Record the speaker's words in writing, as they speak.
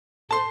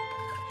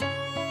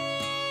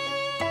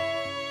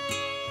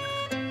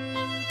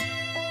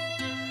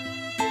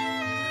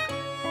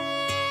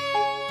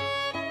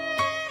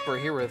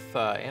here with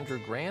Andrew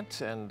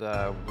Grant, and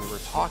we were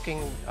talking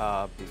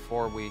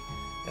before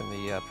in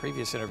the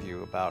previous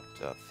interview about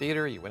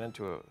theater. You went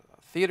into a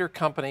theater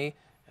company.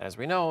 As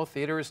we know,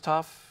 theater is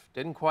tough.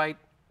 Didn't quite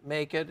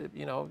make it.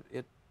 You know,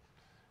 it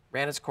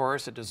ran its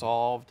course, it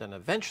dissolved, and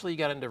eventually you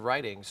got into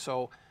writing.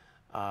 So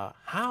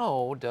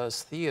how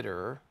does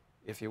theater,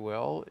 if you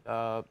will,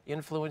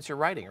 influence your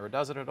writing, or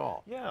does it at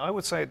all? Yeah, I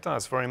would say it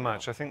does very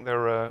much. I think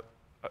there are,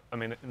 I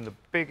mean, in the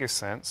biggest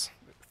sense,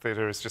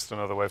 theater is just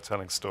another way of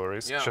telling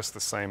stories, just the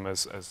same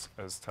as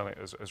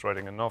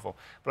writing a novel.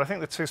 But I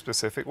think the two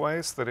specific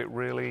ways that it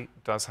really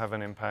does have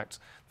an impact,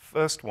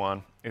 first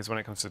one is when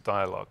it comes to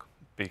dialogue,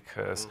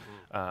 because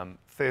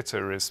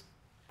theater is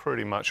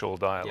pretty much all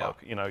dialogue.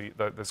 You know,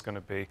 there's going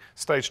to be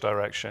stage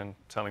direction,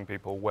 telling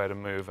people where to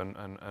move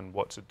and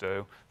what to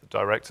do. The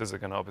directors are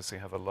going to obviously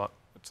have a lot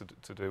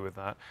to do with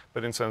that.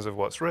 But in terms of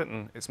what's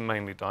written, it's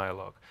mainly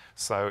dialogue.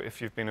 So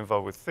if you've been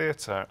involved with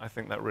theatre, I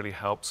think that really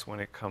helps when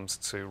it comes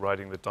to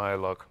writing the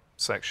dialogue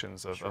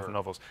sections of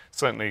novels.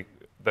 Certainly,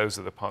 those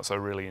are the parts I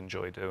really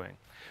enjoy doing.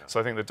 So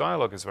I think the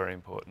dialogue is very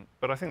important.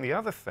 But I think the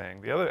other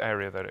thing, the other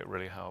area that it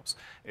really helps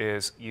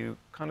is you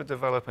kind of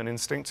develop an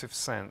instinctive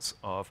sense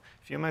of,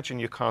 if you imagine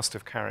your cast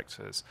of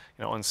characters,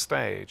 you know, on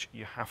stage,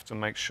 you have to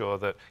make sure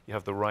that you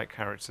have the right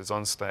characters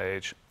on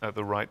stage at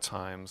the right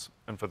times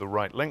and for the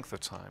right length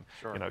of time.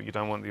 You know, you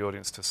don't want the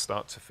audience to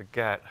start to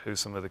forget who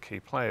some of the key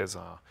players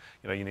are.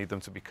 You know, you need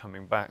them to be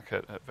coming back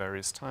at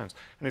various times.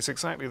 And it's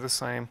exactly the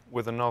same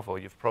with a novel.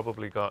 You've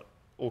probably got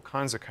all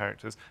kinds of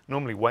characters,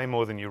 normally way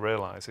more than you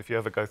realize. If you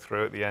ever go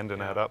through at the end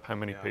and add up how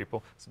many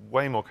people, it's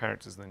way more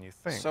characters than you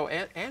think. So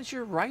as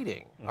you're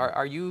writing,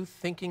 are you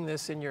thinking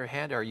this in your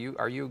head? Are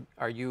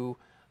you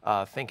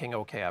thinking,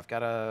 okay, I've got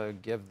to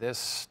give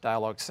this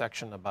dialogue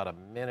section about a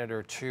minute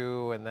or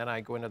two, and then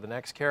I go into the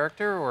next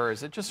character, or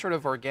is it just sort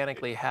of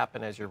organically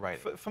happen as you're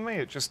writing? For me,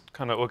 it just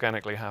kind of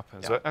organically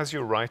happens. As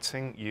you're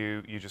writing,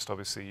 you just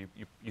obviously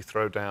you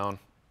throw down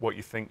what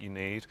you think you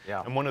need.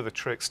 And one of the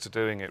tricks to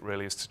doing it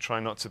really is to try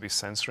not to be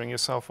censoring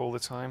yourself all the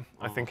time.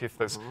 I think if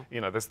there's,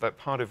 you know, there's that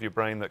part of your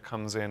brain that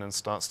comes in and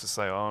starts to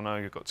say, oh no,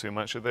 you've got too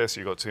much of this,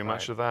 you've got too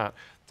much of that.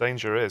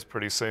 Danger is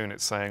pretty soon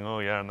it's saying, oh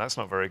yeah, and that's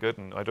not very good,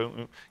 and I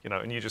don't, you know,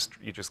 and you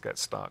just get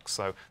stuck.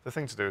 So the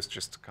thing to do is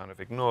just to kind of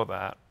ignore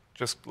that.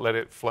 Just let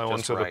it flow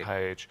onto the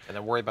page. And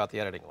then worry about the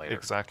editing later.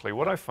 Exactly.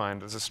 What I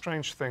find is a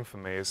strange thing for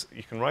me is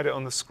you can write it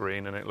on the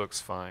screen and it looks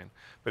fine.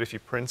 But if you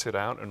print it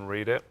out and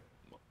read it,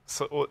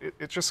 so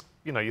it just,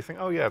 you know, you think,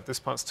 oh yeah, this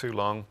part's too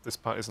long, this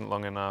part isn't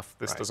long enough,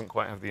 this doesn't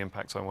quite have the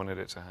impact I wanted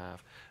it to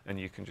have, and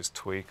you can just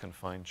tweak and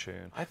fine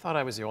tune. I thought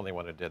I was the only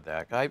one who did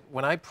that.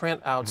 When I print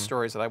out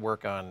stories that I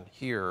work on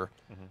here,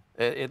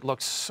 it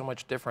looks so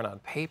much different on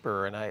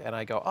paper, and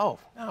I go, oh,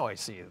 now I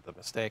see the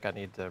mistake, I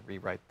need to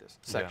rewrite this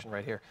section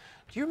right here.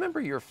 Do you remember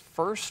your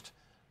first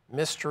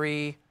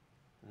mystery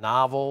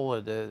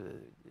novel?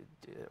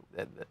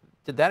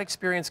 Did that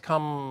experience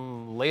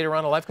come later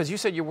on in life? Because you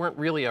said you weren't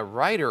really a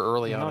writer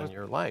early on in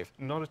your life.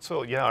 Not at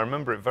all. Yeah, I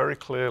remember it very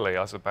clearly.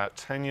 I was about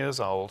 10 years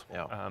old.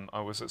 I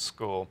was at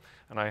school,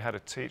 and I had a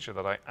teacher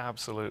that I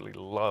absolutely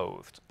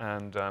loathed.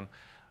 And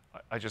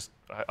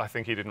I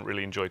think he didn't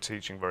really enjoy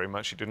teaching very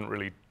much. He didn't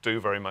really do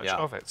very much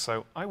of it.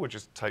 So I would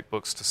just take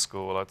books to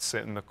school. I'd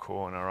sit in the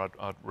corner,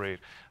 I'd read.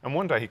 And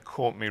one day he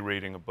caught me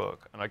reading a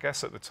book. And I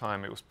guess at the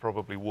time it was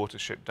probably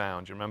Watership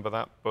Down. Do you remember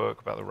that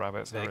book about the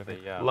rabbits and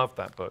everything? Loved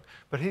that book.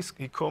 But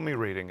he caught me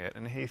reading it,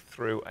 and he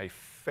threw a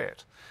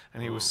fit.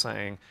 And he was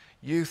saying,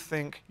 you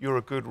think you're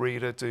a good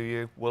reader, do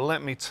you? Well,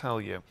 let me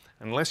tell you,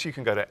 unless you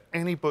can go to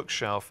any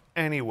bookshelf,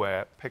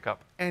 anywhere, pick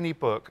up any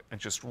book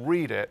and just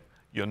read it,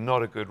 you're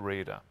not a good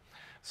reader.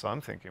 So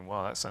I'm thinking,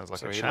 wow, that sounds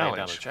like a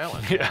challenge.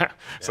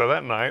 So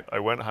that night, I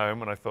went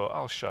home and I thought,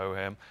 I'll show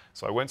him.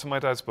 So I went to my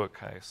dad's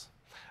bookcase.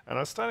 And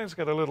I was starting to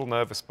get a little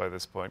nervous by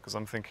this point, because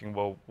I'm thinking,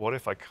 well, what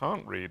if I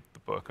can't read the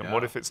book? And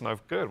what if it's no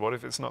good? What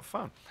if it's not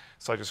fun?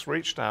 So I just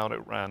reached out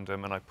at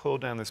random and I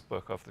pulled down this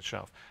book off the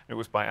shelf. It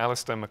was by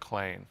Alistair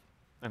MacLean,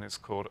 and it's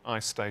called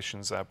Ice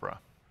Station Zebra.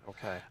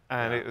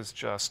 And it was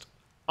just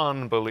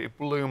unbelievable. It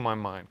blew my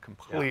mind,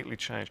 completely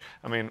changed.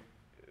 I mean,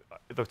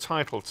 the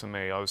title to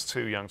me, I was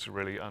too young to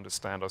really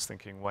understand. I was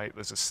thinking, wait,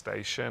 there's a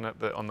station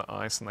on the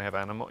ice and they have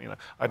animals. You know,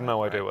 I had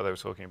no idea what they were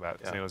talking about.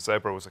 You know,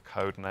 zebra was a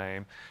code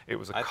name. It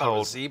was a I thought it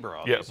was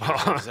zebra.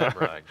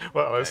 Zebra.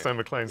 Well, Alistair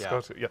MacLean's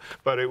got it.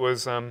 But it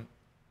was.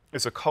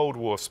 It's a Cold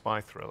War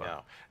spy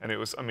thriller, and it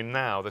was. I mean,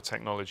 now the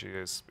technology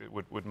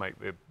would make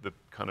the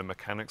kind of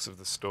mechanics of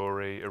the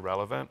story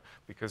irrelevant,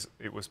 because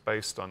it was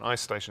based on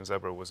Ice Station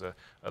Zebra was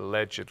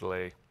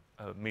allegedly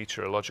a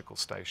meteorological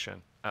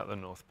station at the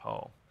North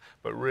Pole.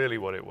 But really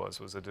what it was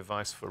a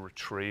device for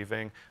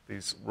retrieving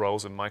these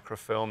rolls of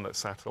microfilm that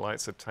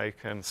satellites had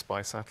taken,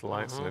 spy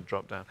satellites, and had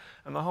dropped down.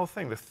 And the whole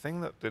thing, the thing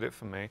that did it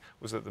for me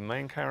was that the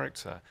main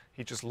character,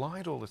 he just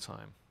lied all the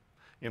time.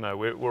 You know,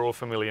 we're all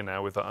familiar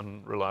now with the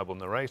unreliable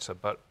narrator,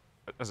 but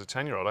as a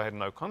 10-year-old, I had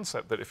no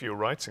concept that if you were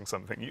writing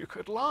something, you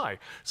could lie.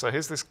 So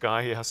here's this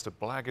guy, he has to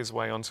blag his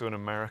way onto an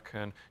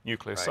American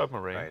nuclear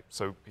submarine,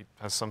 so he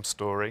has some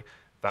story.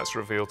 that's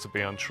revealed to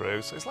be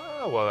untrue. So it's like,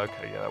 oh, well,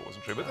 okay, yeah, that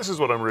wasn't true, but this is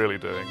what I'm really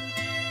doing.